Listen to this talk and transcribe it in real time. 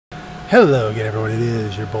Hello again, everyone. It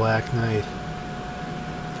is your Black Knight.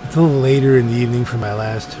 It's a little later in the evening for my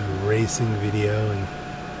last racing video, and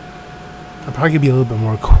I'm probably gonna be a little bit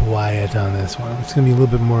more quiet on this one. It's gonna be a little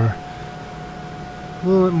bit more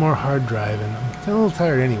hard driving. I'm getting a little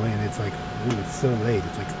tired anyway, and it's like, ooh, it's so late.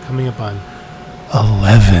 It's like coming up on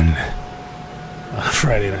 11 on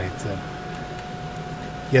Friday night. So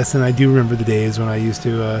yes, and I do remember the days when I used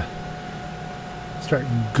to start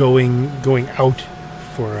going out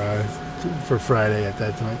for Friday at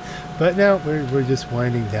that time, but now we're just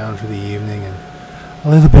winding down for the evening, and a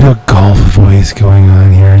little bit of golf voice going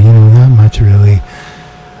on here. You know, not much really,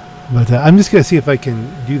 but I'm just gonna see if I can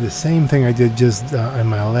do the same thing I did just in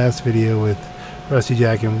my last video with Rusty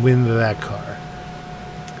Jack and win that car.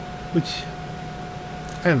 Which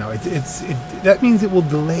I don't know. That means it will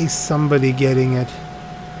delay somebody getting it,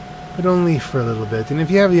 but only for a little bit. And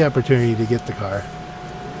if you have the opportunity to get the car.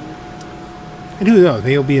 And who knows,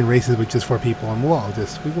 they'll be in races with just 4 people, and we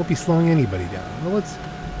won't be slowing anybody down. Well,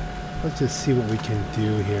 let's just see what we can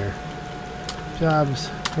do here. Jobs,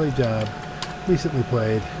 play job, recently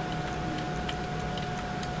played.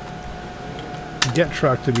 Get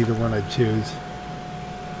truck to be the one I'd choose.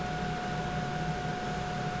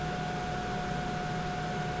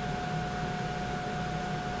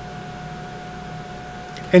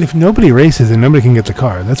 And if nobody races, then nobody can get the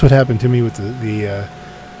car. That's what happened to me with the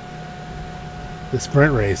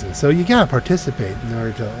sprint races. So you gotta participate in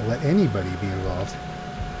order to let anybody be involved.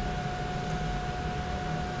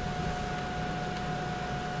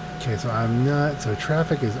 Okay, so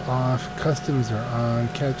traffic is off, customs are on,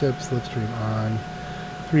 catch up, slipstream on,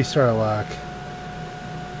 3-star lock.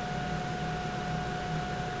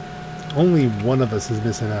 Only one of us is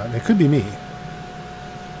missing out, and it could be me.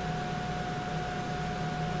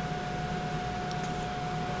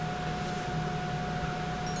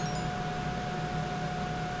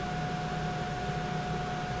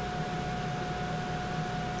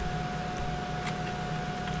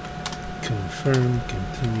 Confirm,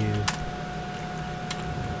 continue.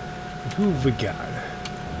 Who have we got?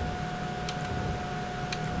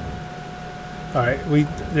 All right,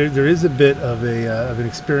 there is a bit of an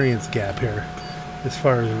experience gap here as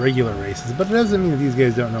far as regular races, but it doesn't mean that these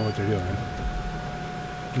guys don't know what they're doing.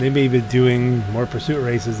 They may be doing more pursuit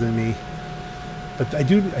races than me, but I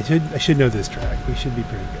should know this track. We should be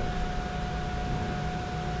pretty good.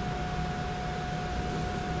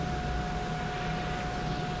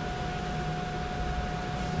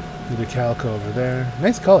 The calico over there.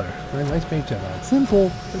 Nice color. Nice paint job on it. Simple,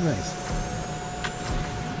 but nice.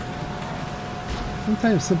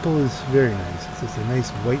 Sometimes simple is very nice. It's just a nice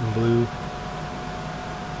white and blue.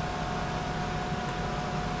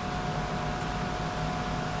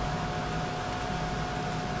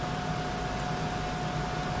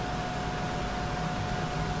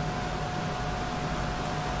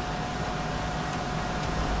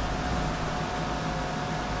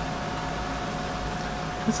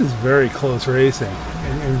 This is very close racing,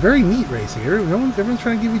 and very neat racing. Everyone's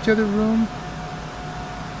trying to give each other room.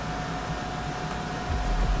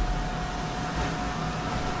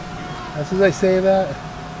 As I say that.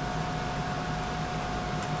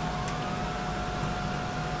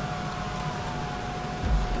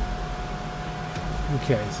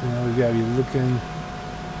 Okay, so now we've got to be looking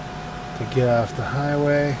to get off the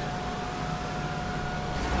highway.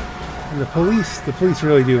 And the police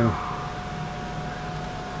really do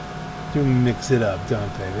mix it up,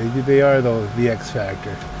 don't they? They are the X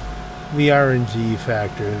factor, the RNG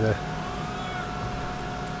factor, the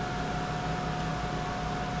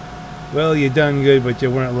well, you done good but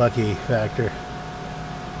you weren't lucky factor.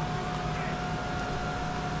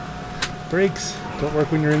 Brakes don't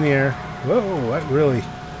work when you're in the air. Whoa, what really?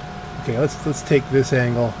 Okay, let's take this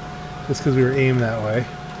angle just because we were aimed that way.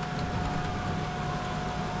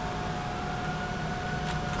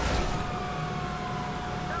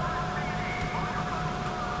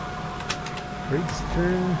 Brakes,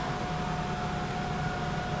 turn.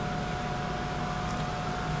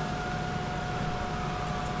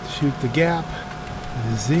 Shoot the gap.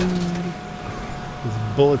 Zing. These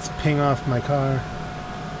bullets ping off my car.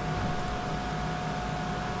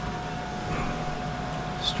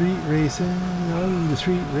 Street racing. Oh, the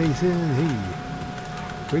street racing. Hey.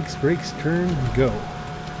 Brakes, turn, go.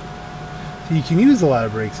 So you can use a lot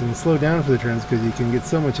of brakes and slow down for the turns because you can get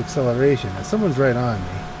so much acceleration. Now, someone's right on me.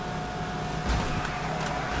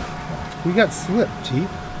 We got slipped, Chief.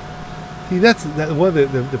 See, that's one of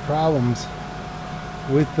the problems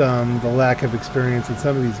with the lack of experience in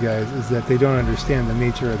some of these guys is that they don't understand the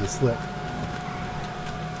nature of the slip.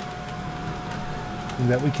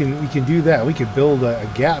 And that we can do that. We could build a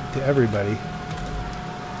gap to everybody.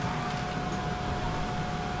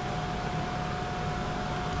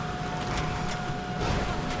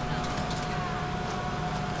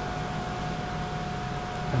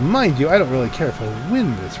 Mind you, I don't really care if I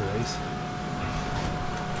win this race.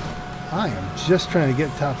 I am just trying to get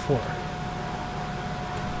top 4.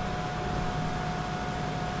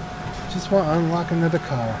 Just want to unlock another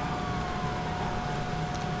car.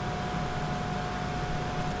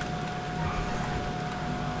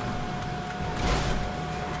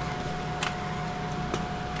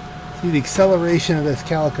 See, the acceleration of this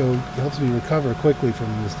calico helps me recover quickly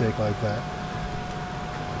from a mistake like that.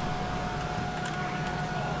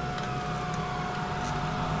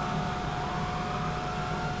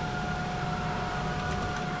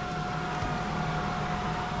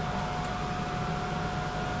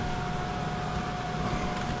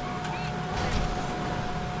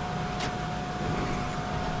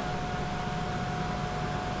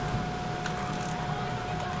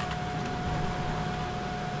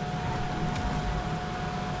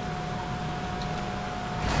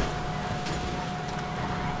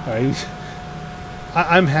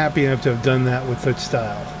 I'm happy enough to have done that with such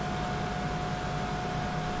style.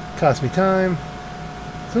 Cost me time.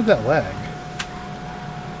 So that lag.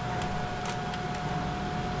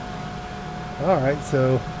 Alright,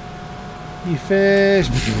 so you finish.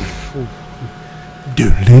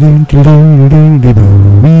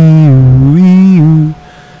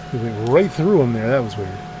 We went right through them there. That was weird.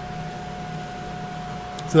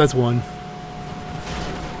 So that's one.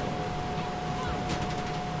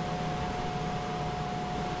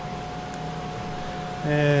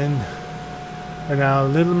 And now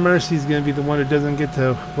Little Mercy's going to be the one who doesn't get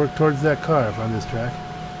to work towards that car on this track.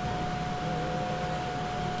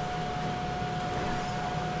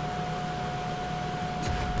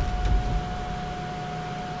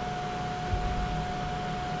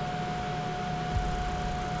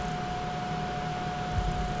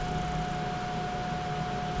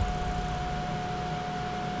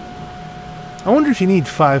 I wonder if you need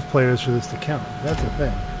 5 players for this to count. That's the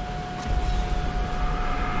thing.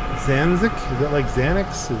 Zanzik? Is that like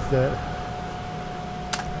Xanax? Is that...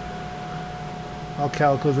 all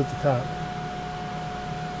calicos at the top.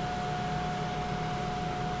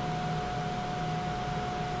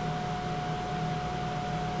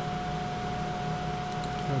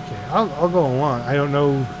 Okay, I'll go along. I don't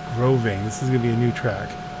know Roving. This is going to be a new track.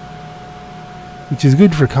 Which is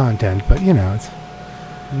good for content, but you know, it's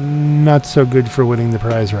not so good for winning the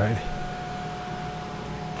prize ride.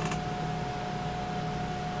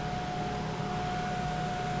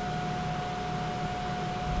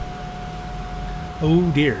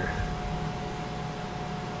 Oh dear.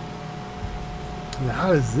 Now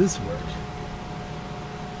how does this work?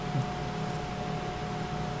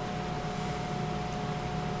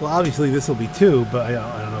 Well, obviously this will be 2, but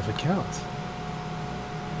I don't know if it counts.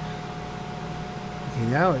 Okay,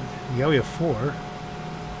 now we have 4.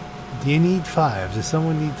 Do you need 5? Does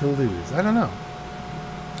someone need to lose? I don't know.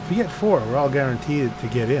 If we get 4, we're all guaranteed to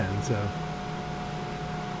get in, so...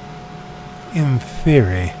 in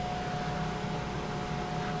theory.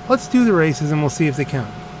 Let's do the races and we'll see if they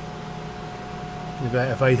count.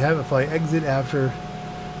 If I exit after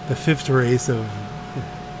the 5th race of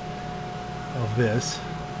this.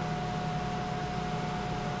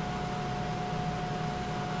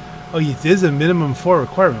 Oh, it is a minimum 4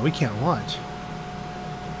 requirement. We can't launch.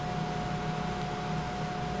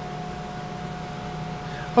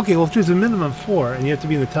 Okay, well if there's a minimum 4 and you have to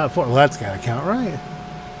be in the top 4, well that's got to count, right?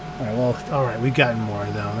 All right, well, all right, we've gotten more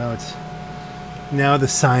though. Now the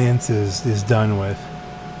science is done with.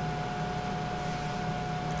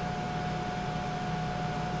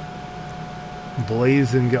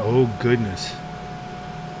 Blazing go. Oh goodness.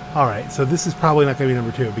 All right, so this is probably not going to be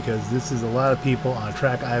number 2 because this is a lot of people on a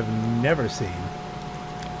track I've never seen.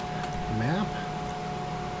 Map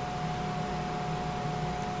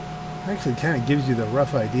actually kind of gives you the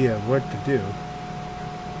rough idea of what to do.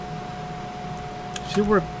 Should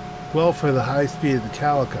work well for the high speed of the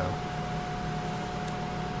Calico.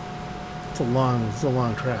 It's a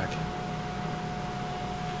long track.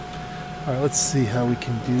 All right, let's see how we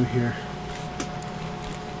can do here.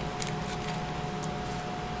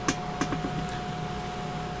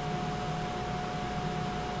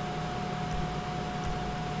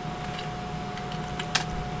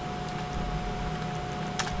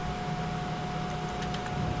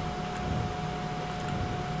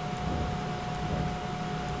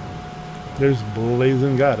 There's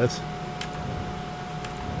Blazing Goddess.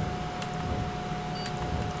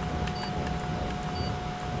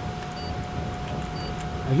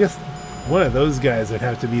 I guess one of those guys would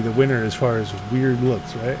have to be the winner as far as weird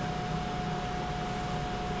looks, right?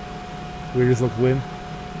 Weirdest look win.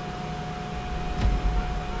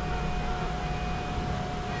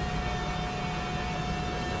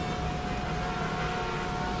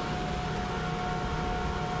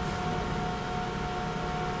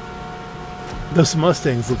 Those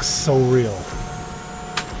Mustangs look so real.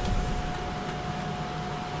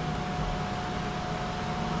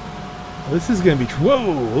 This is going to be...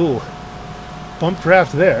 Whoa! Ooh. Bump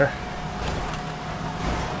draft there.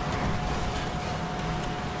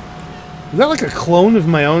 Is that like a clone of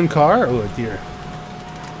my own car? Oh dear.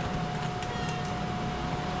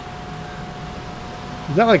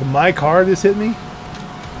 Is that like my car just hit me?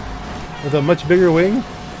 With a much bigger wing?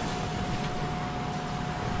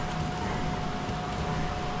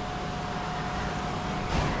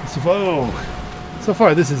 Whoa! So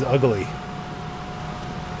far this is ugly.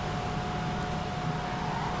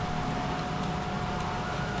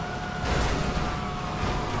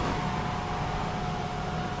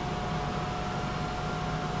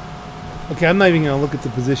 Okay, I'm not even going to look at the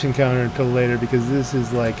position counter until later because this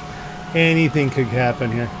is like anything could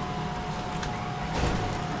happen here.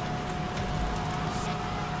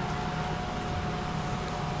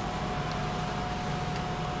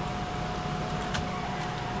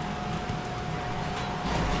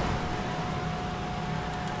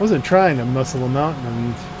 I wasn't trying to muscle him out,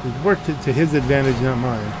 and it worked to his advantage, not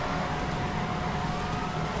mine.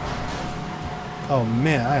 Oh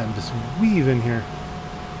man, I am just weaving here.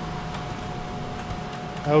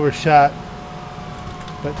 I overshot,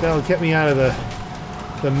 but that'll get me out of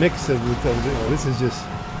the mix of this is just...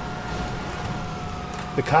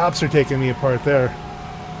 The cops are taking me apart there.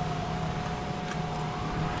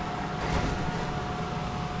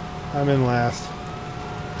 I'm in last.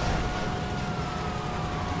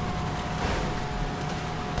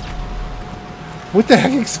 What the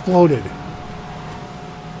heck exploded?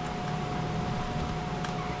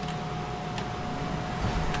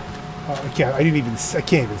 Oh, I can't even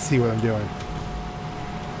see what I'm doing.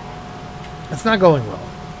 It's not going well.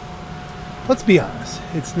 Let's be honest,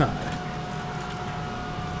 it's not.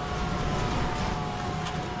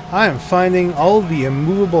 I am finding all the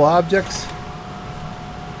immovable objects.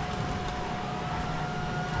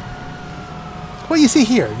 Well, you see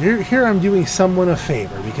here I'm doing someone a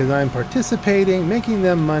favor because I'm participating, making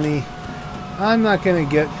them money. I'm not going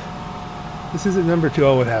to get... This isn't number 2.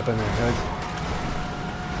 Oh, what happened there, guys?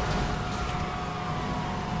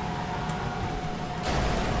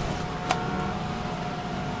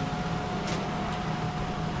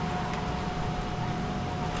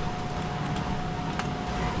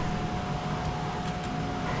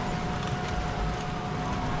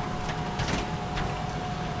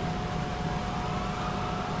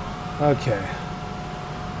 Okay.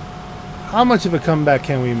 How much of a comeback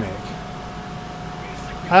can we make?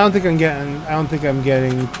 I don't think I'm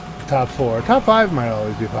getting top 4. Top 5 might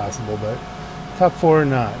always be possible, but top 4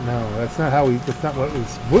 not. No, that's not how we... That's not what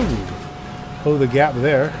was... Woo! Oh, the gap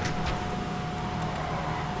there.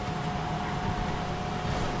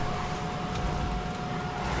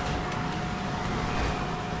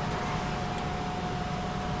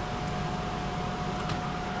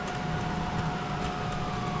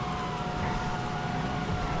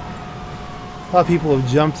 A lot of people have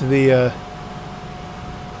jumped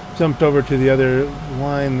over to the other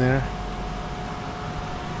line there.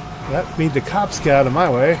 That made the cops get out of my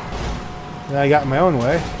way. And I got in my own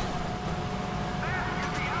way.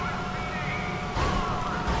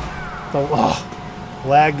 The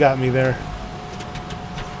lag got me there.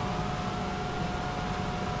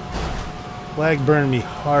 Lag burned me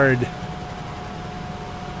hard.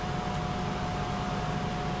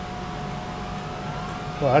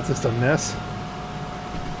 Well, that's just a mess.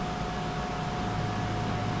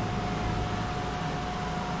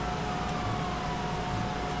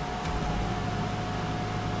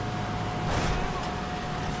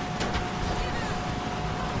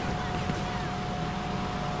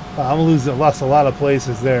 Lost a lot of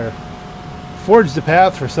places there. Forged the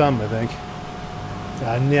path for some, I think.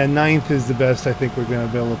 Yeah, 9th is the best I think we're going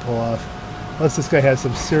to be able to pull off. Unless this guy has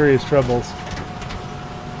some serious troubles.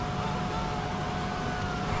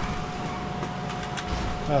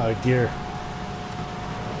 Oh dear.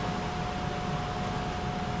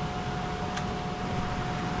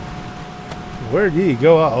 Where did he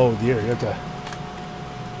go? Oh dear, you have to...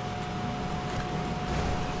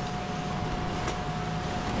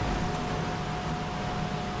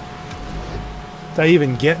 Did I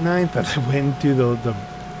even get 9th? That I went to the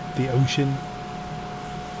ocean.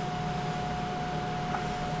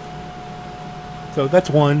 So that's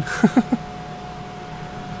 1.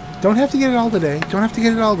 Don't have to get it all today. Don't have to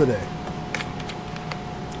get it all today.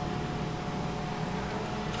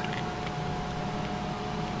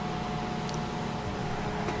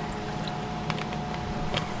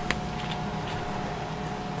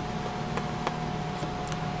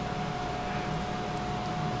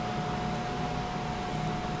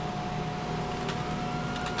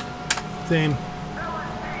 Same.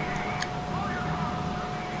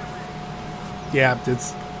 Yeah,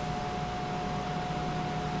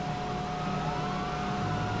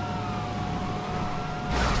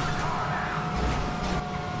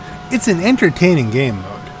 it's an entertaining game mode.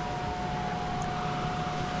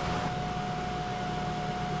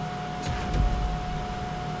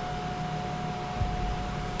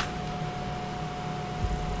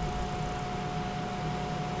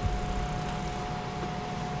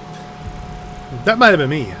 That might have been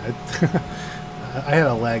me. I had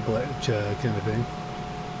a lag glitch kind of thing.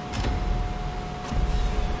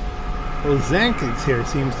 Well, Zankix here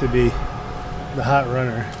seems to be the hot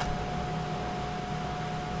runner.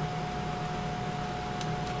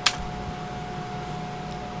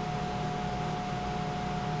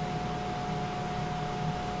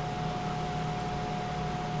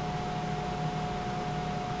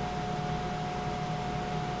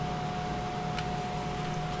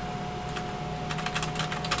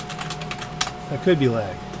 That could be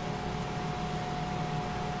lag.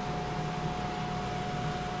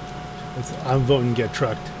 I'm voting get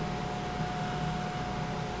trucked.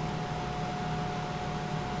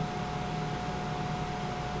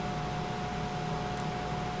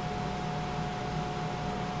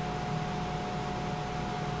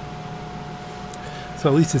 So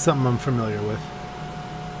at least it's something I'm familiar with.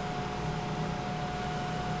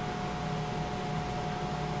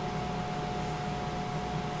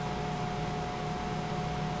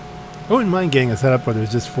 I wouldn't mind getting a setup where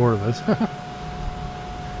there's just 4 of us.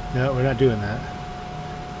 No, we're not doing that.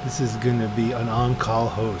 This is going to be an on-call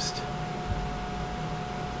host.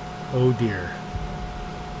 Oh dear.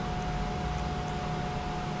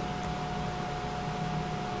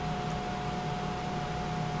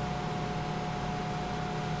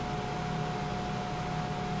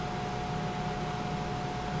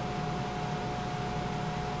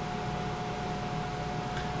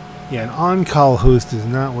 Yeah, an on-call host is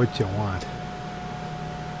not what you want.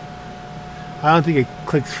 I don't think it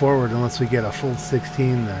clicks forward unless we get a full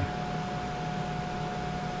 16 then.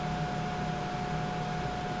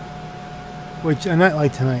 Which, a night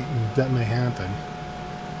like tonight, that may happen.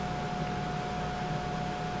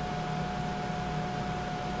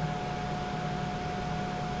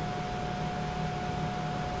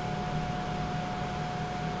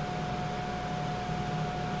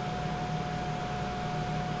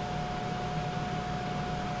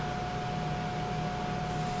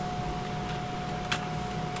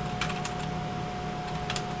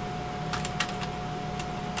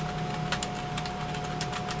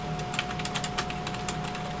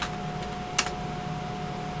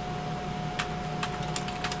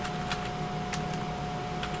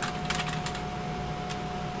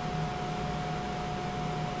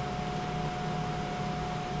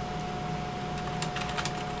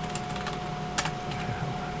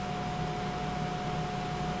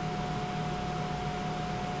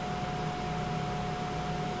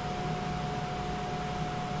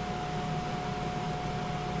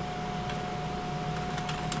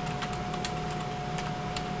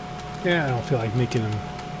 Yeah, I don't feel like making them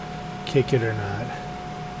kick it or not.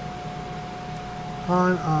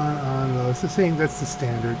 On, though. It's the same, that's the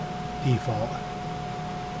standard default.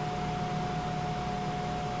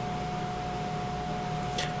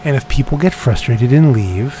 And if people get frustrated and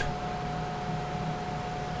leave...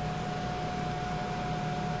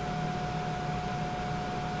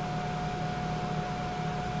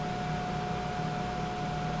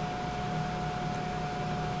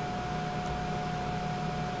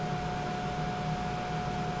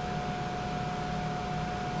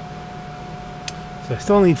 So I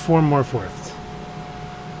still need 4 more fourths.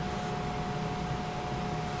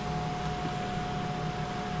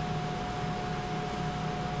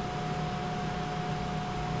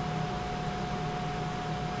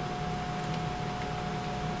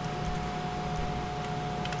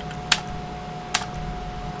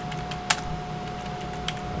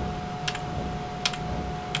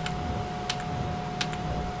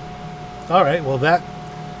 All right, well that,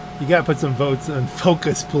 you gotta put some votes on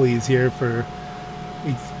focus please here for,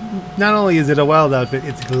 it's, not only is it a wild outfit,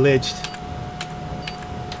 it's glitched.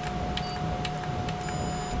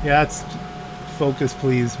 Yeah, that's focus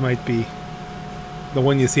please might be the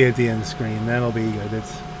one you see at the end screen. That'll be good.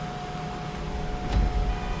 It's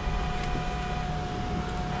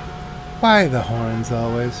why the horns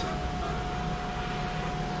always.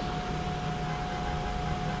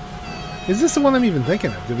 Is this the one I'm even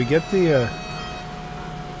thinking of? Did we get the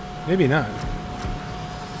maybe not.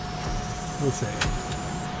 We'll see.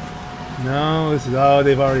 No, this is, oh,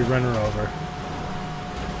 they've already run her over.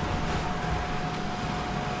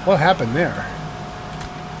 What happened there?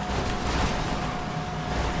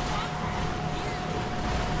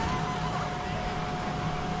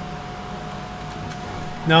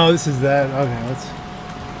 No, this is that. Okay, let's...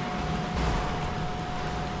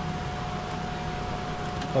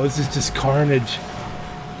 Oh, this is just carnage.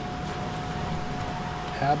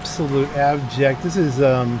 Absolute abject. This is,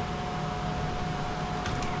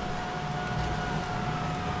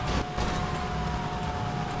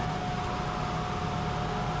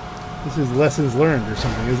 this is lessons learned or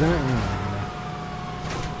something, isn't it? I don't know.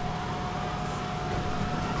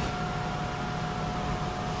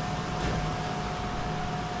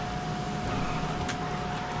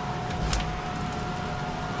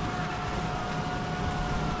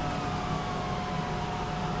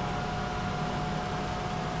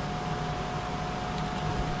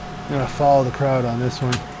 I'm gonna follow the crowd on this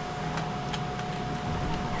one.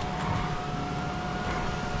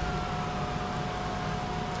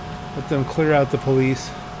 Let them clear out the police.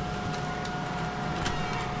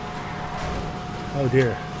 Oh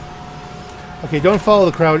dear. Okay, don't follow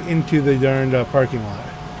the crowd into the darned parking lot.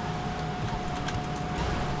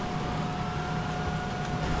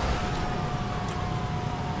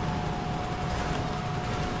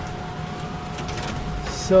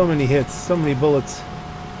 So many hits, so many bullets.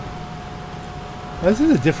 This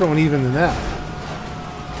is a different one even than that.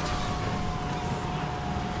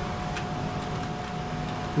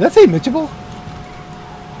 That's a Mitchable?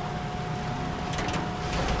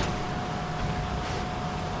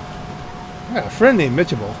 I got a friend named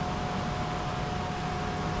Mitchable.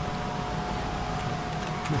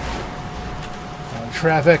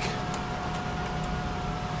 Traffic.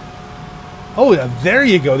 Oh, yeah, there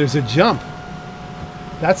you go. There's a jump.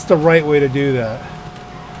 That's the right way to do that.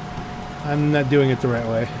 I'm not doing it the right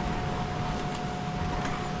way.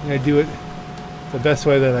 I'm going to do it the best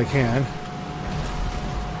way that I can.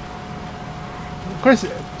 Of course,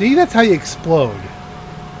 that's how you explode.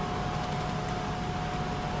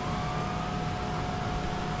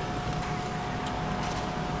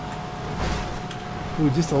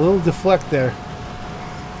 Ooh, just a little deflect there.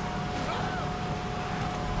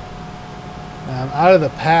 I'm out of the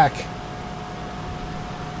pack.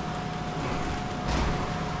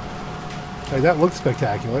 Like, that looks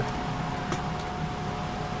spectacular.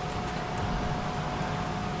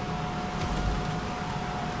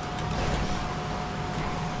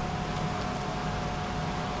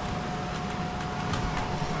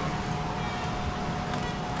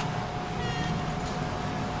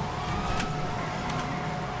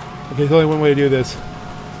 Okay, there's only one way to do this.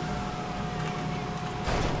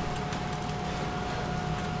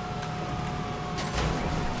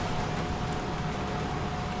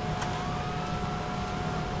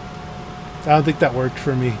 I don't think that worked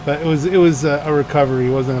for me, but it was a recovery. It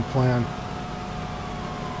wasn't a plan.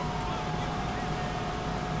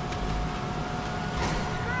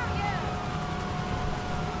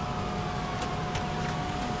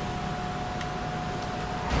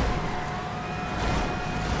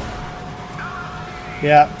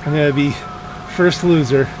 Yeah, I'm gonna be first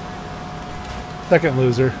loser, second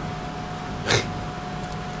loser,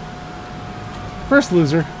 first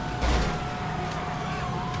loser.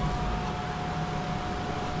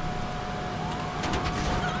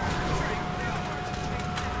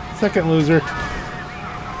 Second loser.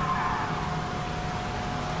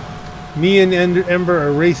 Me and Ember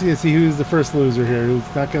are racing to see who's the first loser here, who's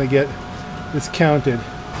not going to get this counted.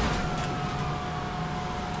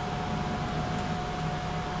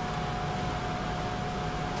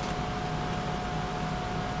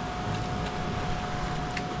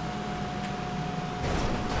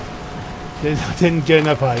 Didn't get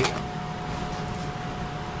enough height.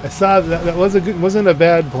 I saw that wasn't a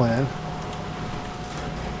bad plan.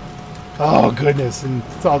 Oh goodness, and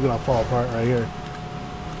it's all gonna fall apart right here.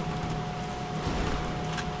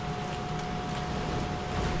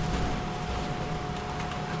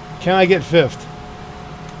 Can I get fifth?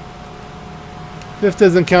 Fifth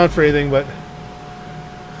doesn't count for anything, but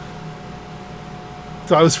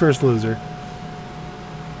so I was first loser.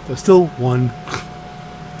 So still won.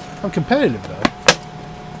 I'm competitive though.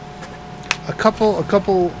 A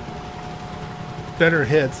couple better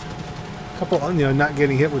hits. Couple, not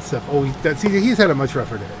getting hit with stuff. Oh, he's had a much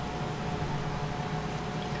rougher day.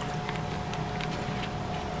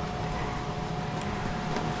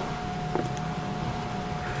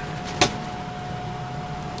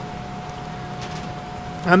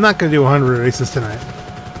 I'm not going to do 100 races tonight.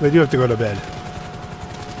 I do have to go to bed.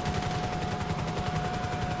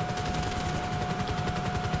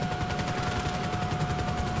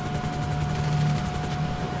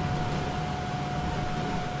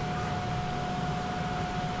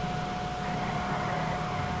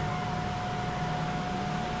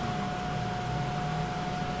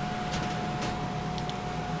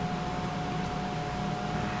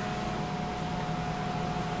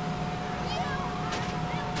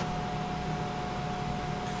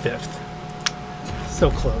 5th. So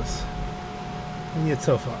close. And yet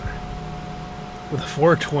so far. With a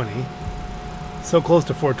 420. So close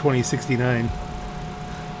to 420.69.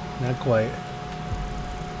 Not quite.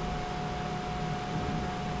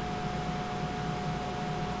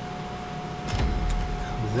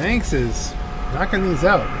 Zanks is knocking these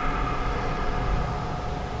out.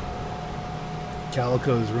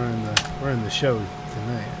 Calico's running the show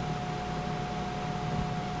tonight.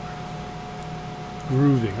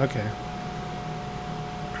 Grooving, okay.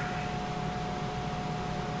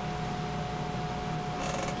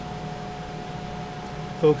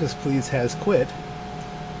 Focus Please has quit.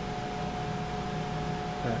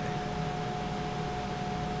 Alright.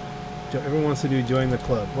 Everyone wants to do join the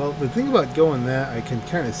club. Well, the thing about going that, I can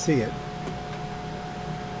kind of see it,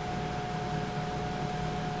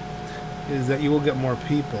 is that you will get more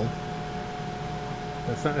people.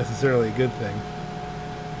 That's not necessarily a good thing.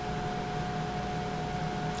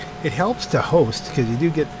 It helps to host because you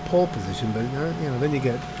do get pole position, but then you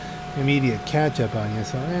get immediate catch up on you.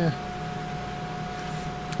 So,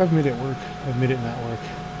 I've made it work. I've made it not work.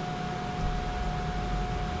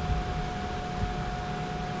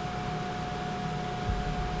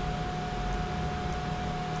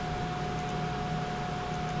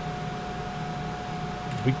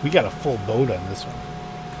 We got a full boat on this one.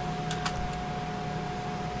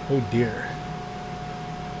 Oh dear.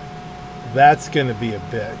 That's gonna be a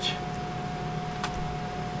bitch.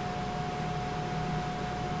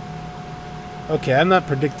 Okay, I'm not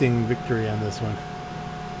predicting victory on this one.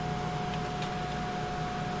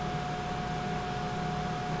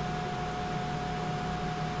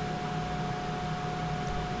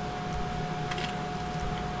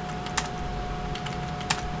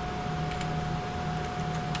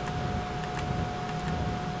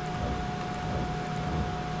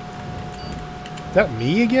 Is that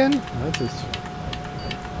me again? That's just...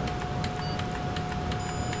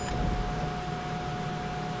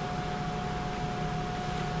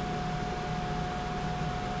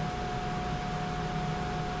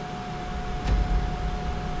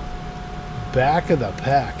 Back of the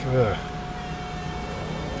pack. Ugh.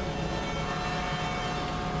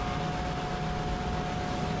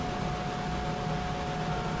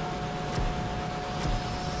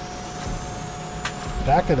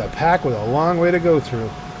 Back of the pack with a long way to go through.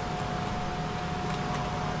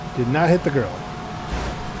 Did not hit the girl.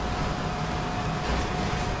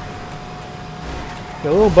 Got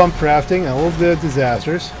a little bump drafting, a little bit of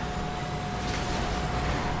disasters.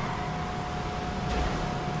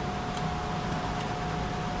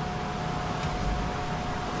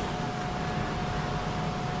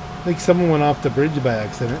 I think someone went off the bridge by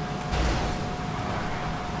accident.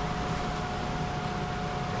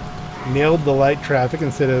 Nailed the light traffic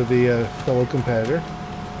instead of the fellow competitor.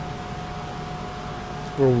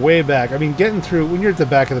 We're way back. I mean, getting through, when you're at the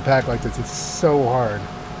back of the pack like this, it's so hard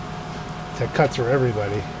to cut through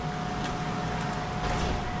everybody.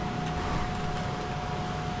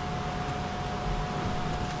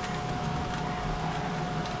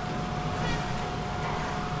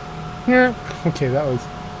 Yeah, okay, that was...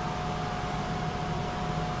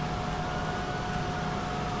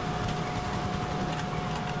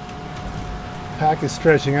 Pack is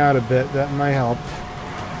stretching out a bit. That might help.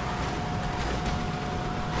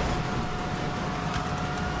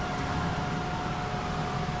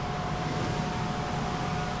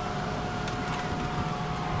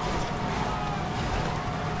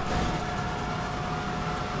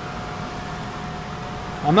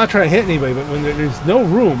 I'm not trying to hit anybody, but when there's no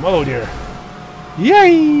room, oh dear.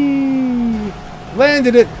 Yay!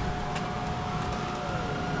 Landed it!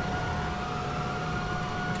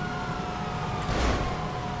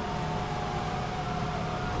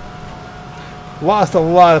 Lost a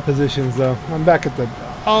lot of positions though. I'm back at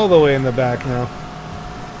all the way in the back now.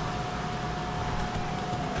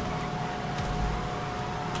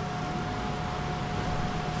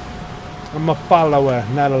 I'm a follower,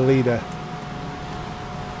 not a leader.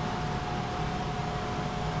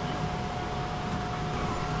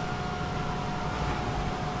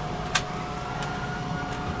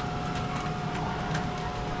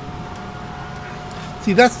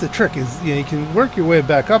 See, that's the trick, is you can work your way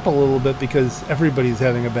back up a little bit because everybody's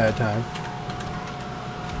having a bad time.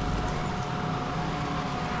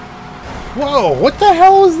 Whoa, what the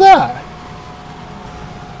hell was that?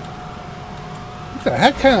 What the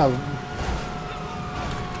heck kind of...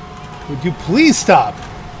 Would you please stop?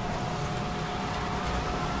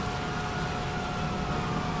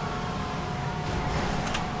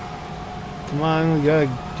 Come on, we gotta...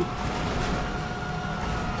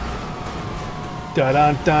 Dun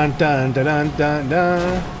dun dun dun dun dun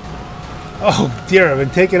dun. Oh dear, I've been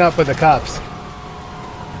taken out by the cops.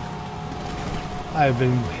 I've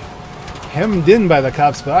been hemmed in by the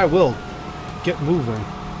cops, but I will get moving.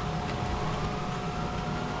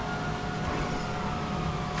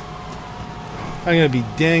 I'm going to be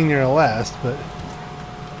dang near last, but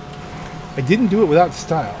I didn't do it without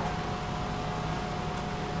style.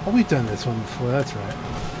 Oh, we've done this one before, that's right.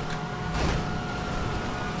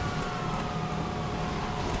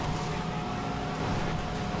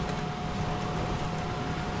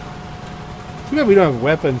 Too bad we don't have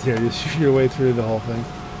weapons here. Just shoot your way through the whole thing.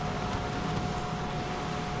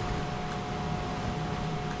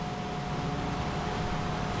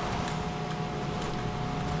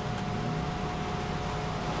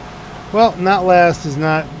 Well, not last is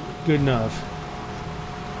not good enough.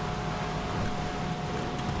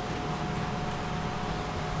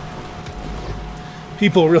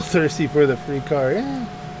 People are real thirsty for the free car. Yeah.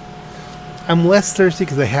 I'm less thirsty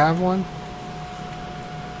because I have one.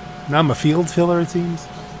 Now I'm a field filler, it seems.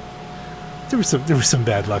 There was some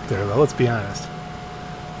bad luck there, though. Let's be honest.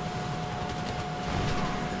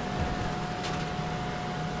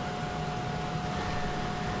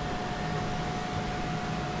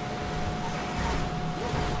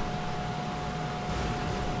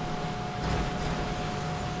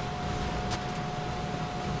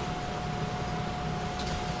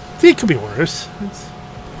 See, it could be worse.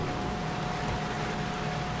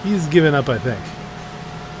 He's given up, I think.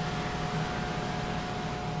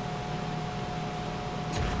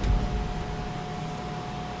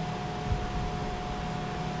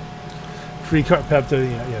 Free car Pepto,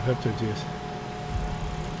 yeah, Pepto juice.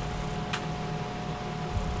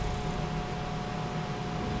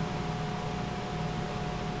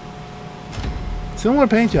 Similar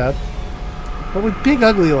paint job, but with big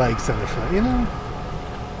ugly legs on the front, you know?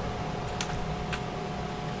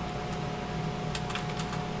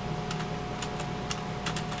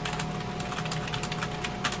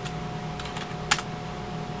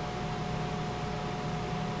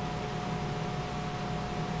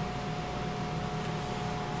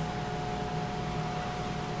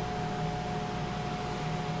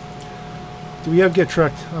 Do we have get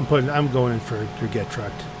trucked? I'm going in for get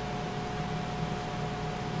trucked.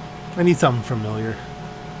 I need something familiar.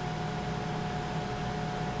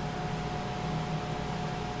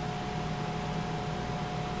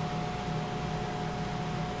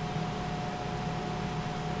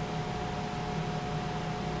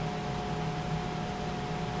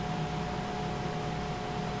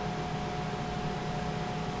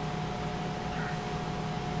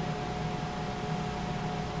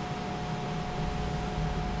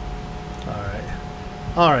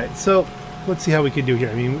 Alright, so let's see how we can do here.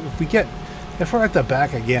 I mean, if we're at the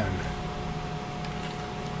back again.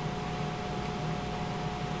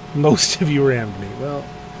 Most of you rammed me. Well,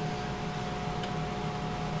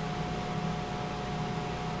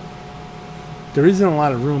 there isn't a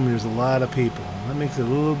lot of room. There's a lot of people. That makes it a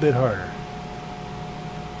little bit harder.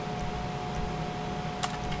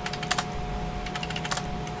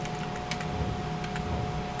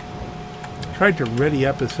 Tried to ready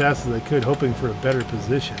up as fast as I could, hoping for a better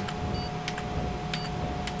position.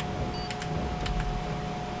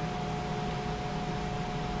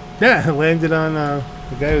 Yeah, I landed on the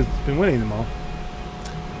guy who's been winning them all.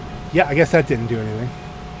 Yeah, I guess that didn't do anything.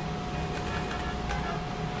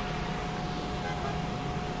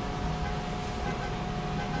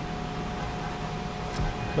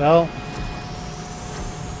 Well,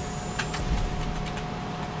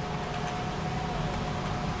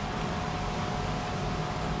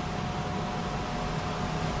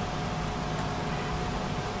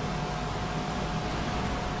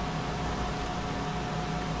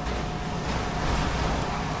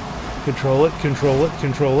 control it, control it,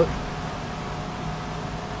 control it.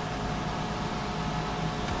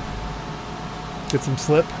 Get some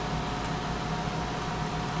slip.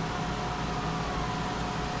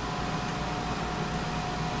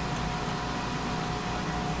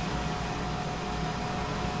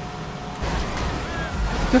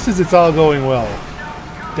 Just as it's all going well.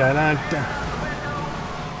 Da da da.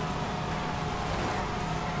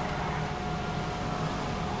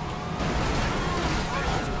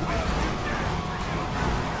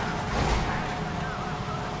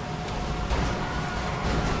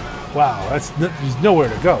 Wow, there's nowhere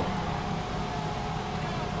to go.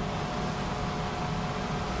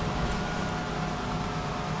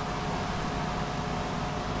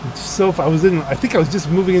 It's so I think I was just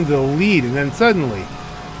moving into the lead, and then suddenly,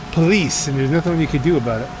 police, and there's nothing you could do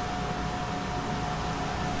about it.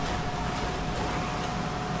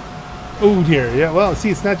 Oh dear, yeah. Well, see,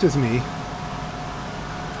 it's not just me.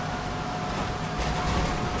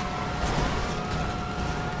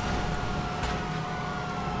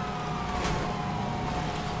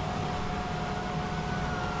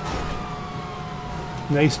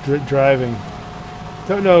 Nice driving.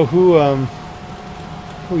 Don't know who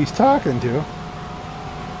he's talking to.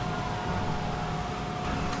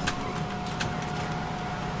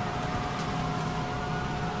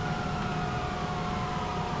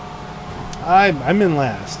 I'm in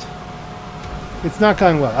last. It's not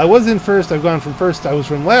gone well. I was in first. I've gone from first. I was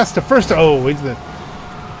from last to first. Oh, wait the.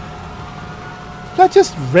 Not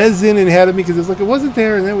just resin and had of me because it was like it wasn't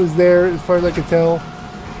there and it was there as far as I could tell.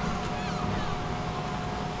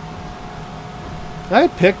 I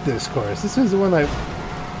picked this course. This is the one I...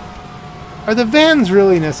 Are the vans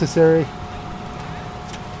really necessary?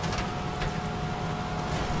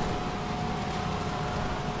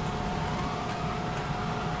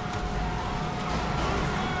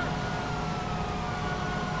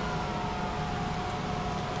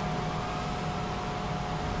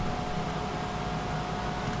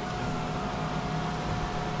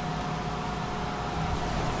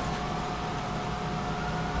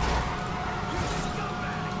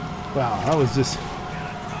 Wow, that was just...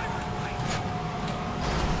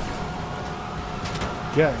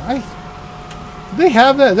 Yeah, do they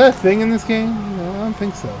have that thing in this game? No, I don't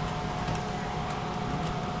think so.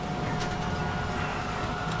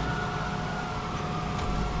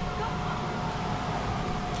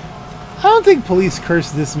 I don't think police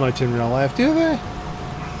curse this much in real life, do they?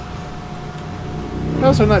 They're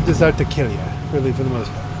also not just out to kill you, really, for the most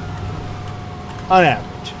part. On average.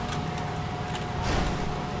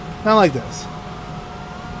 Not like this.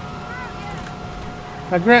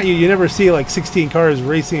 Now, grant you never see like 16 cars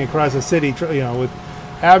racing across a city, you know, with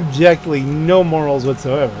abjectly no morals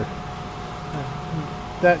whatsoever.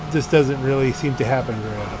 That just doesn't really seem to happen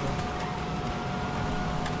very often.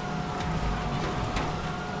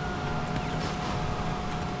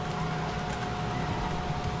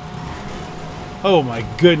 Oh my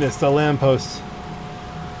goodness, the lampposts.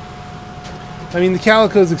 I mean, the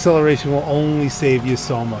Calico's acceleration will only save you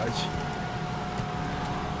so much.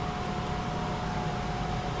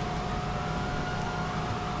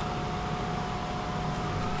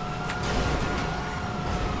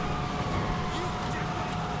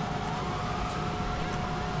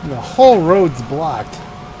 And the whole road's blocked.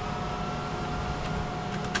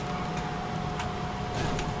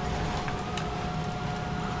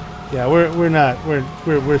 Yeah,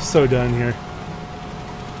 we're so done here.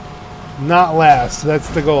 Not last, that's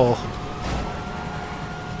the goal.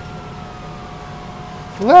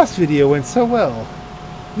 The last video went so well.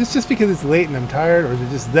 Is this just because it's late and I'm tired, or is it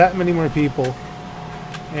just that many more people?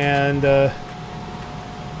 And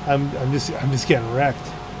I'm just getting wrecked.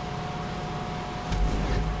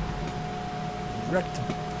 Wrecked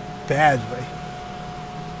badly.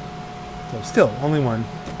 So still, only one.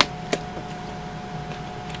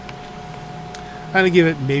 I'm gonna give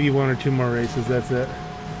it maybe one or two more races, that's it.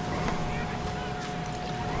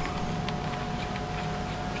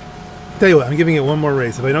 Tell you what, I'm giving it one more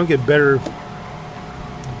race. If I don't get better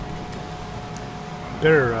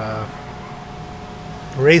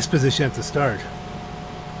race position at the start.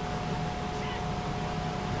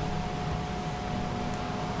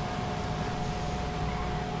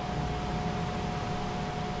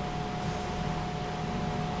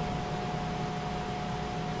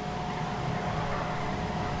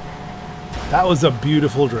 That was a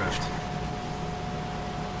beautiful drift.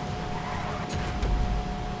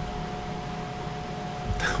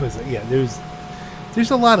 Yeah, there's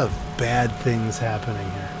a lot of bad things happening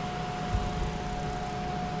here.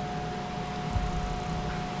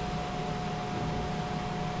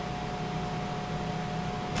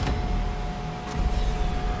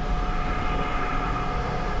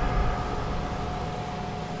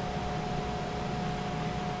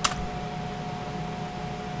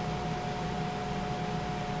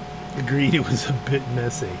 Agreed, it was a bit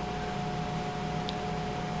messy.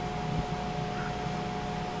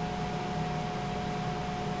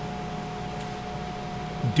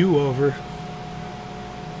 Do-over.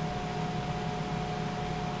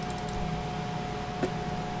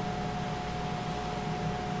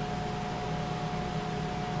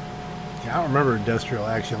 Yeah, I don't remember industrial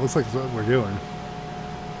action. It looks like it's what we're doing.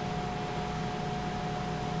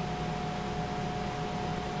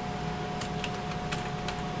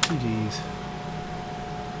 GG's.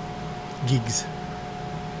 Gigs.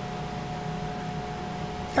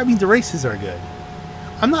 I mean, the races are good.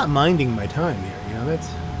 I'm not minding my time here, you know, that's...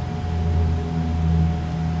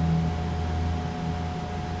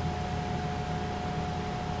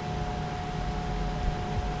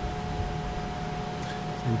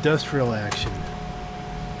 Industrial action.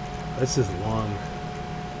 This is long.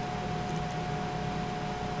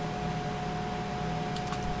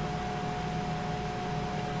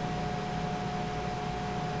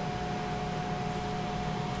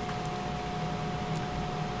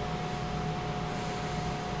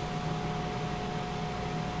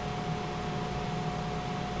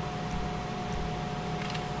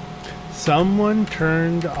 Someone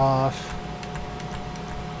turned off.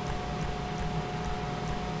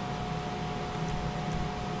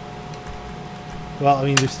 Well, I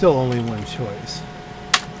mean, there's still only one choice.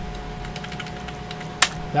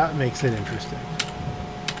 That makes it interesting.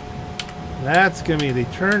 That's gonna be, they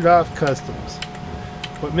turned off customs.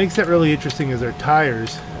 What makes that really interesting is their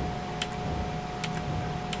tires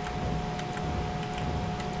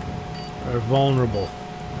are vulnerable.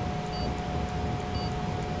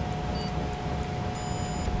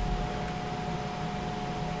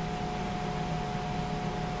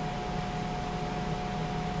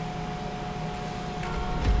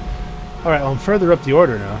 Alright, well, I'm further up the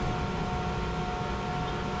order now.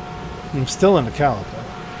 I'm still in the caliper.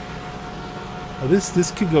 Well,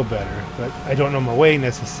 this could go better, but I don't know my way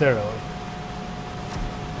necessarily.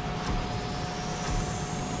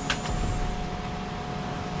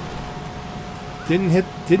 Didn't hit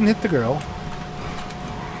the girl.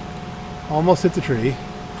 Almost hit the tree.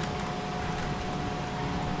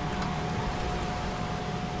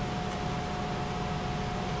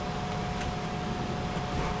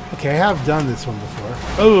 Okay, I have done this one before.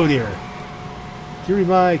 Oh dear. Give me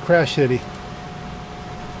my crash city.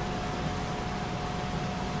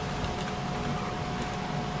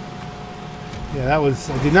 Yeah, that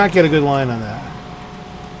was... I did not get a good line on that.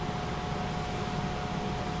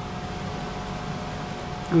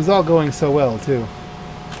 It was all going so well, too.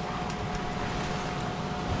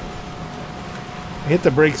 I hit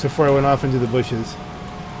the brakes before I went off into the bushes.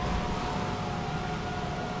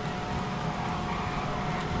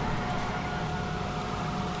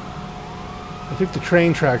 I took the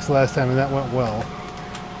train tracks last time and that went well.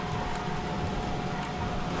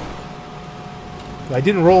 But I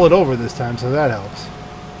didn't roll it over this time, so that helps.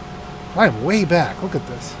 I'm way back. Look at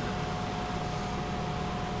this.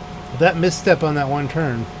 That misstep on that one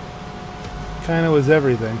turn kind of was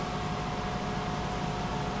everything.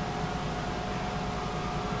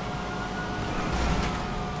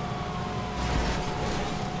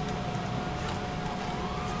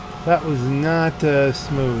 That was not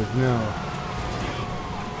smooth, no.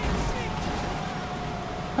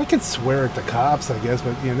 I could swear at the cops, I guess,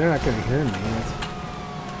 but you know, they're not going to hear me.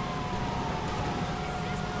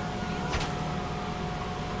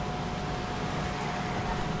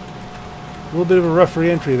 A little bit of a rough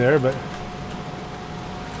re-entry there, but a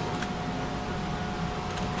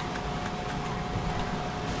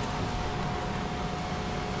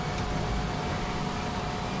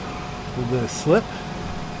little bit of slip.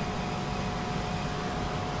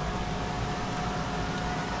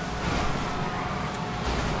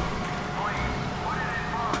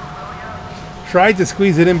 Tried to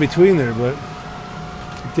squeeze it in between there, but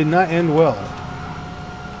it did not end well.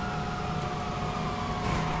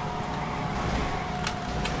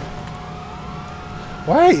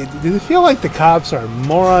 Why? Does it feel like the cops are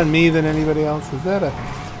more on me than anybody else? Is that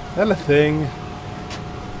a thing?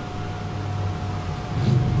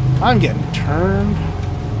 I'm getting turned.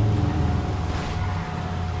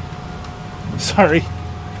 Sorry.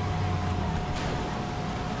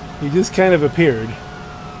 He just kind of appeared.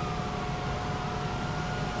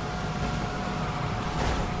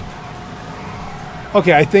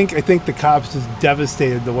 Okay, I think the cops just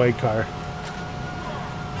devastated the white car.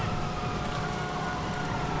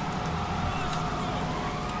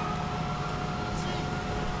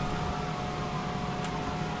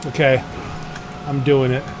 Okay, I'm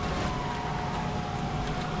doing it.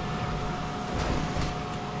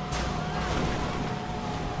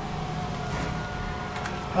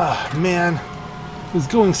 Ah, man, it was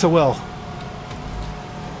going so well.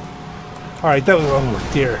 All right, that was, oh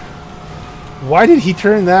dear. Why did he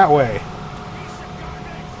turn that way?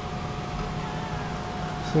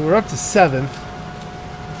 So we're up to 7th.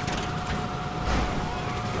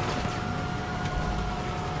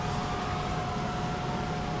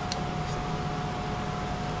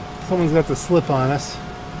 Someone's got the slip on us.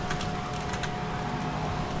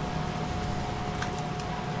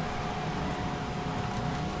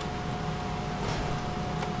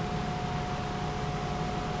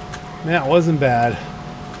 That wasn't bad.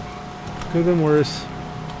 Could have been worse.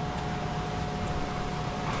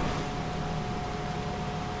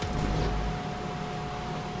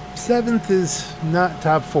 Seventh is not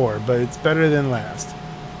top 4, but it's better than last.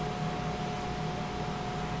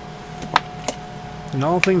 And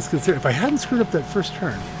all things considered, if I hadn't screwed up that first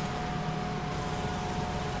turn.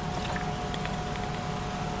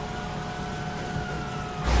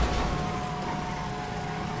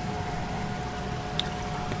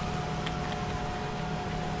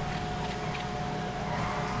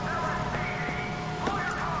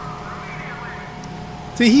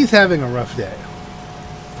 See, he's having a rough day.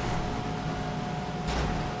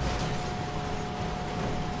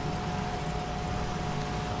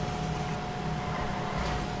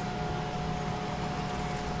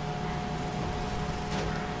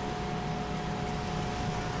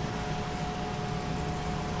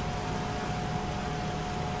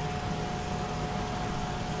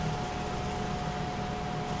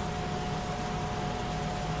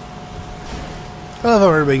 I love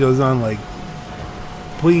how everybody goes on like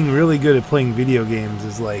being really good at playing video games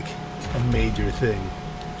is like a major thing.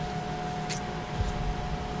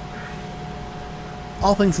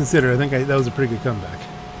 All things considered, I think that was a pretty good comeback.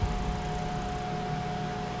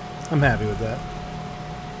 I'm happy with that.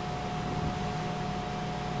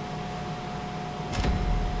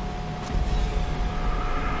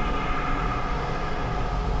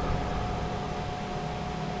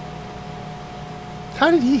 How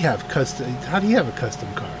did he have a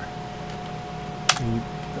custom car? I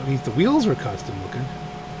mean, the wheels were custom looking.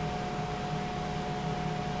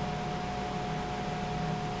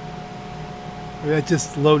 Or that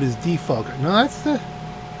just load his default car. No, that's the.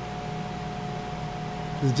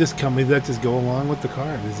 Does it just come? Maybe that just go along with the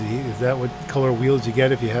car? Is that what color wheels you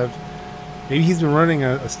get if you have? Maybe he's been running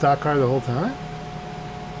a stock car the whole time.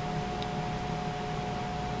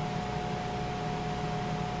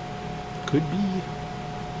 Could be.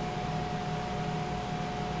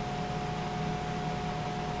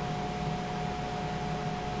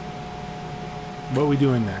 What are we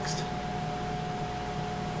doing next?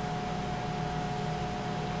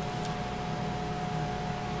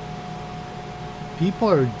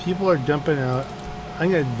 People are dumping out.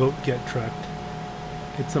 I'm gonna vote get trucked.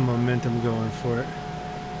 Get some momentum going for it.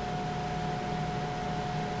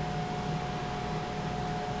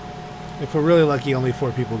 If we're really lucky, only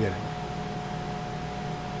 4 people get it.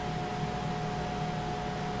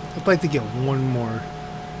 I'd like to get one more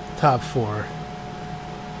top 4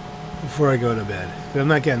 before I go to bed. I'm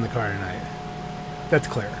not getting the car tonight. That's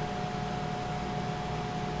clear.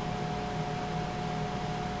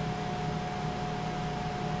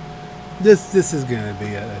 This is gonna be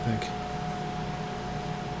it, I think.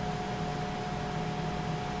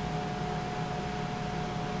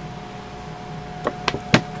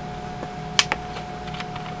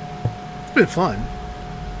 It's been fun.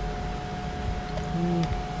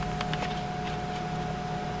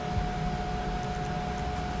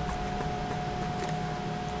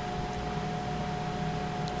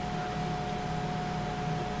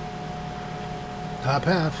 Top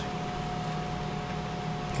half.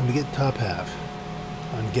 Can we get top half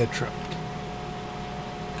on Get Trucked?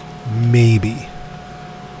 Maybe.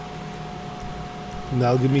 And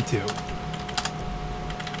that'll give me 2.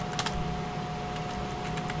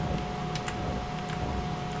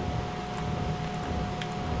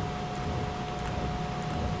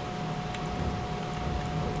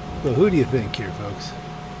 So who do you think here, folks?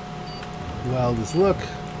 Wildest look.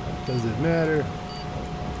 Does it matter?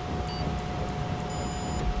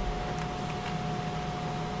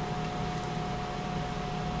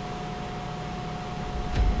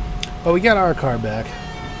 But we got our car back.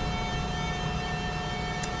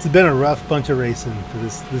 It's been a rough bunch of racing for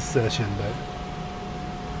this session, but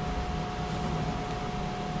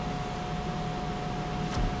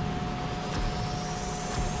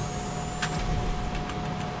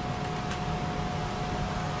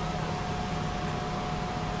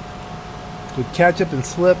with catch up and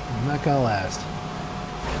slip, not gonna last.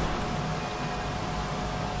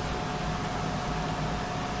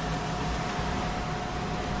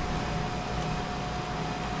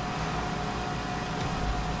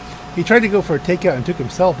 He tried to go for a takeout and took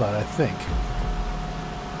himself out, I think.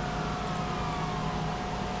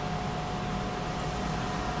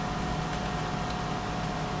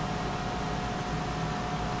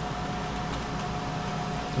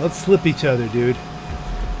 Let's slip each other, dude.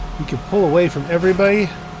 We can pull away from everybody.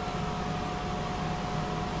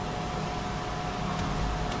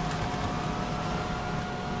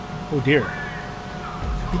 Oh dear.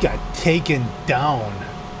 He got taken down.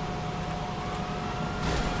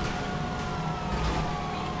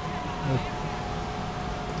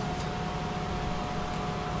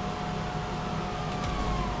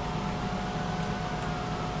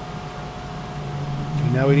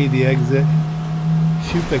 Now we need the exit.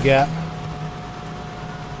 Shoot the gap.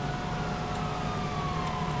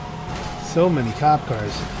 So many cop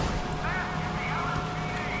cars.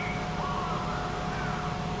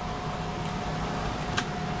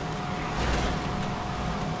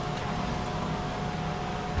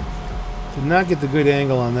 Did not get the good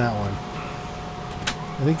angle on that one.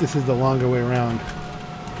 I think this is the longer way around.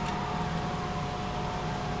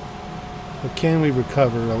 But can we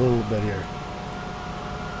recover a little bit here?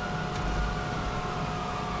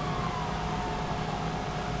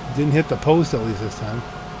 Didn't hit the post at least this time.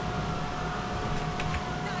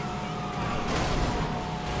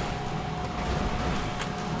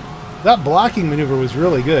 That blocking maneuver was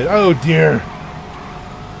really good. Oh dear.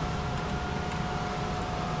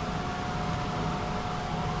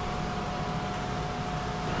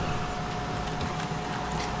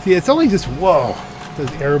 See, it's only just, whoa.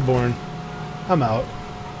 says airborne. I'm out.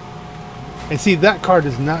 And see, that car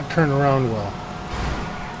does not turn around well.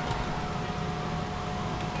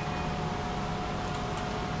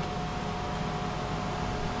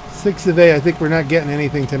 Six of A. I think we're not getting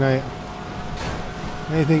anything tonight.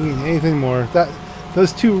 Anything more?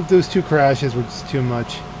 Those two crashes were just too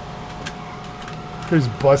much. There's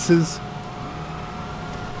buses.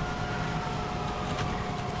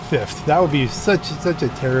 Fifth. That would be such a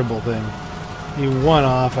terrible thing. You one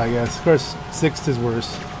off, I guess. Of course, sixth is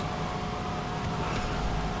worse.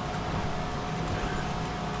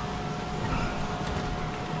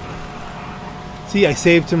 See, I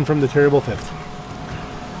saved him from the terrible fifth.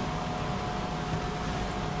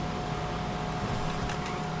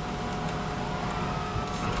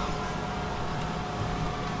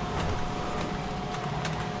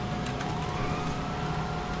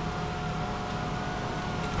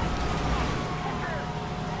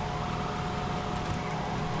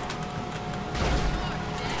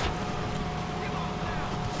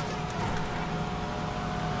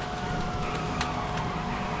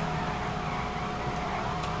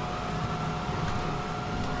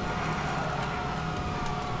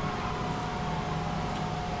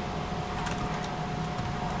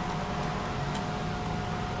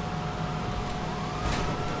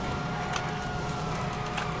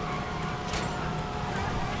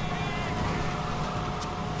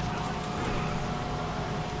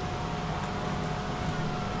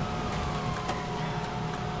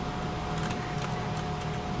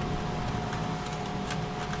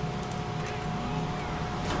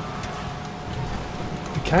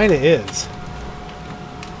 Kind of is.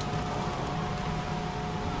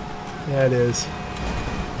 Yeah, it is.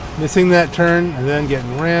 Missing that turn and then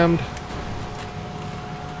getting rammed.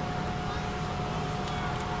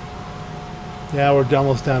 Yeah, we're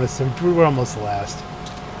almost down to some. We're almost last.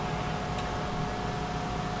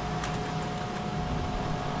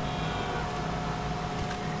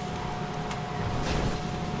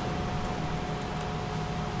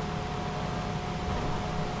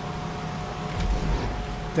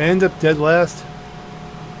 They end up dead last.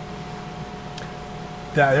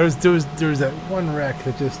 There was that one wreck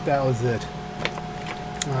that was it.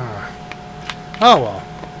 Oh well,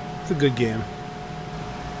 it's a good game.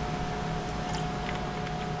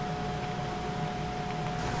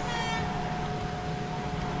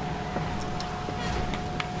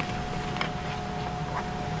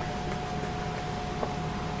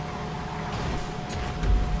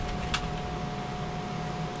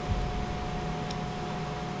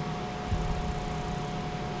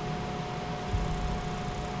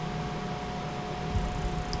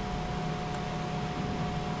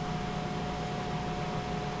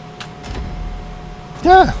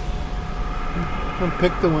 Yeah, I'll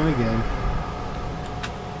pick the win again.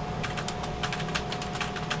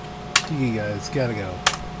 You guys gotta go.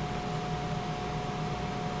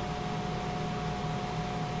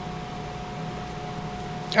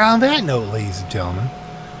 On that note, ladies and gentlemen,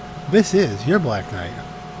 this is your Black Knight.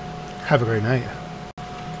 Have a great night.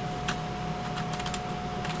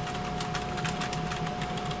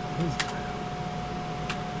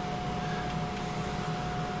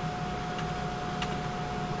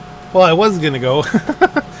 Well, I was gonna go.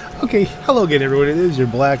 Okay, hello again, everyone. It is your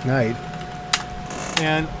Black Knight,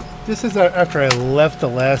 and this is after I left the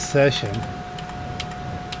last session.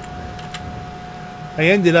 I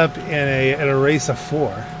ended up in a race of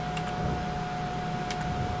 4.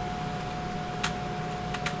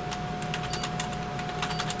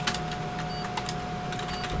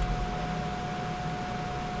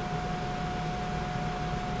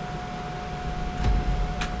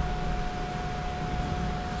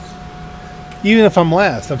 Even if I'm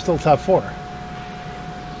last, I'm still top 4.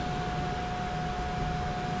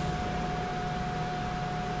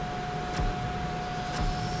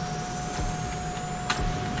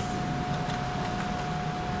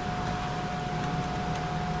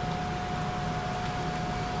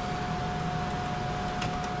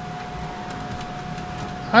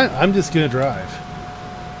 I'm just gonna drive.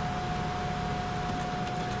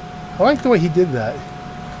 I like the way he did that.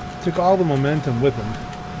 Took all the momentum with him.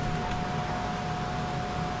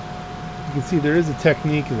 You can see there is a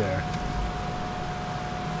technique there.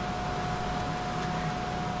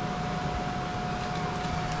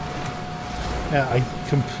 Yeah,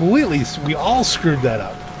 we all screwed that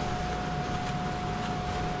up.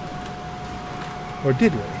 Or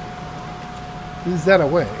did we? Is that a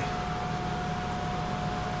way?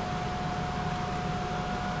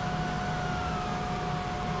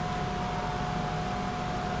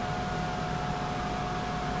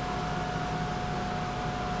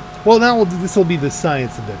 Well, now this will be the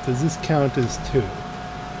science of it. Does this count as 2?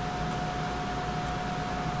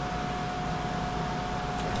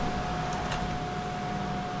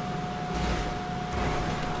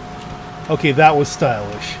 Okay, that was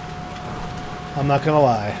stylish. I'm not gonna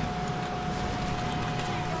lie.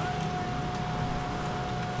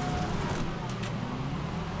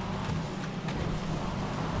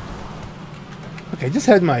 Okay, I just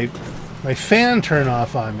had my fan turn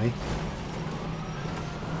off on me.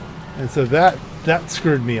 And so that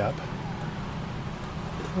screwed me up.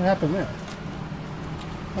 What happened there?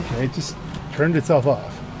 Okay, it just turned itself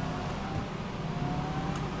off.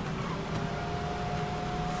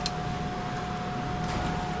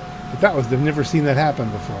 But that was, I've never seen that happen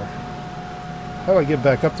before. How do I get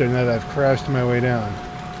back up there now that I've crashed my way down?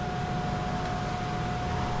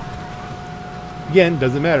 Again,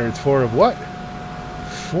 doesn't matter. It's 4 of what?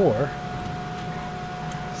 4.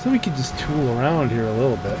 So we could just tool around here a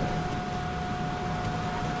little bit.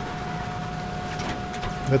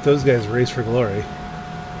 Let those guys race for glory.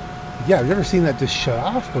 Yeah, I've never seen that just shut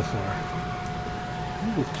off before.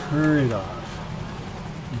 We'll turn it off.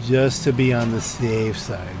 Just to be on the safe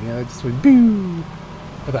side. Yeah, it just went boo.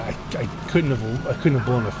 But I couldn't have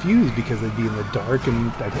blown a fuse because I'd be in the dark and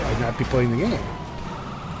I'd not be playing the game.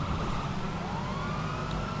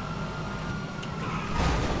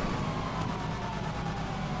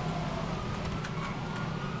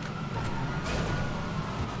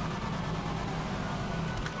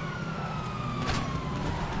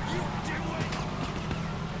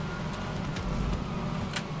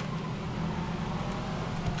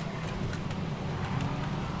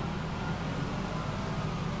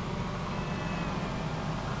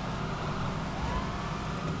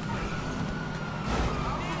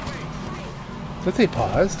 Did they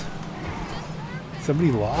paused?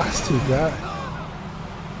 Somebody lost? Who's that?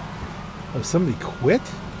 Oh, somebody quit?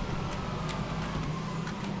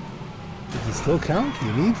 Does it still count?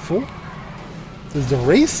 You need 4? Does the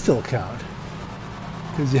race still count?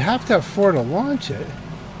 Because you have to have 4 to launch it.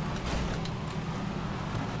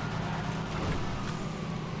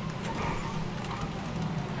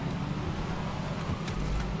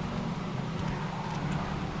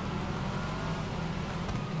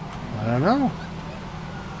 I don't know.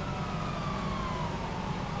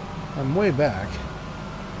 I'm way back.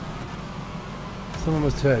 Someone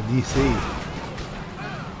must have had DC.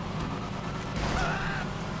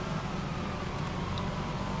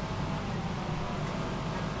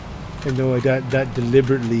 And though I that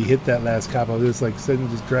deliberately hit that last cop, I was just like sitting,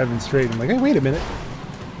 just driving straight. I'm like, hey, wait a minute.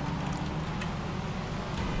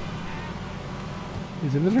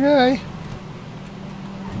 There's another guy.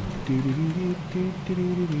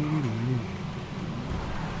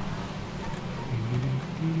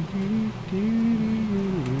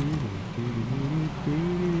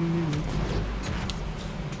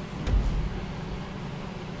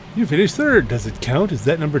 You finished 3rd. Does it count? Is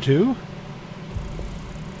that number 2?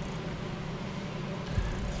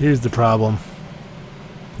 Here's the problem.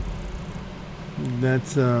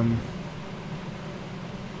 That's that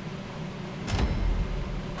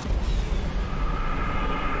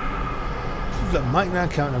might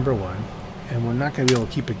not count number 1, and we're not going to be able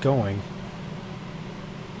to keep it going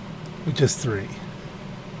with just 3.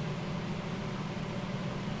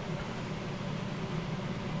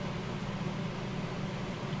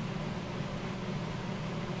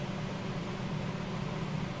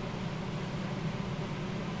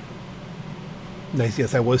 Nice,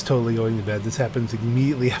 yes, I was totally going to bed. This happens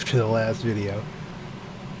immediately after the last video.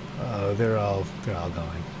 They're all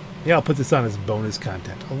going. Yeah, I'll put this on as bonus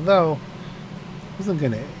content. Although I wasn't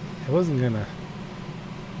gonna.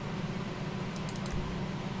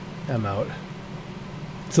 I'm out.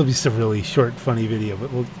 This'll be some really short, funny video,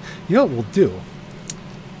 but you know what we'll do?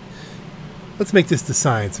 Let's make this the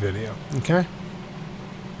science video, okay?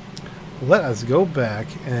 Let us go back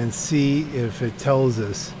and see if it tells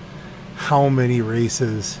us how many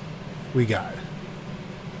races we got.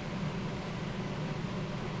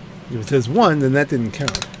 If it says 1, then that didn't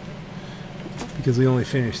count because we only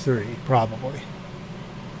finished 3, probably.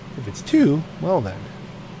 If it's 2, well then.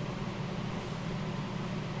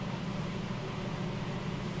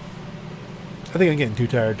 I think I'm getting too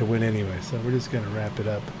tired to win anyway, so we're just going to wrap it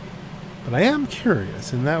up. But I am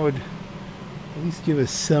curious, and that would at least give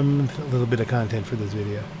us a little bit of content for this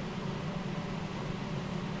video.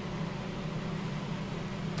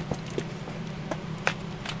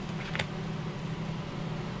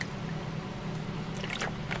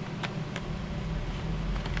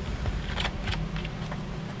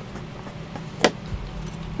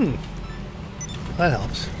 That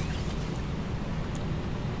helps.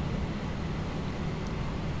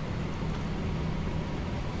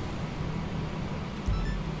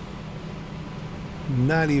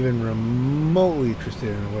 Not even remotely interested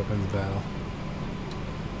in a weapons battle.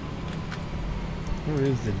 Where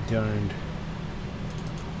is the darned...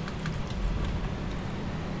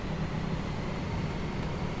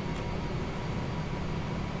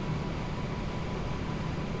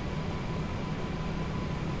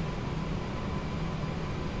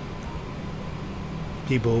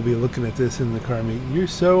 People will be looking at this in the car. You're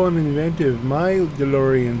so uninventive. My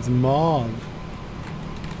DeLorean's mauve.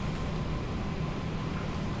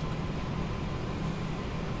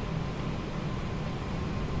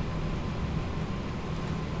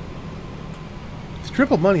 It's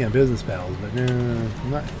triple money on business battles, but no,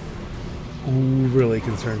 I'm not overly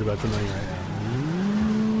concerned about the money right now.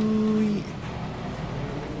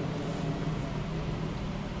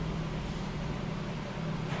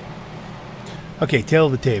 Okay, tail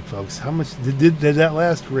of the tape, folks. How much did that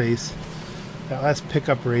last race, that last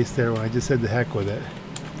pickup race there when I just said the heck with it?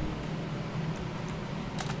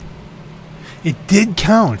 It did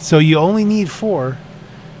count, so you only need 4.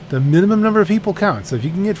 The minimum number of people counts. So if you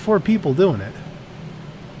can get 4 people doing it,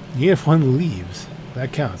 even if one leaves,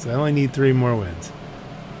 that counts. I only need 3 more wins.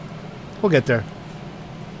 We'll get there.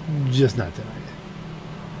 Just not tonight.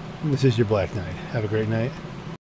 This is your Black Knight. Have a great night.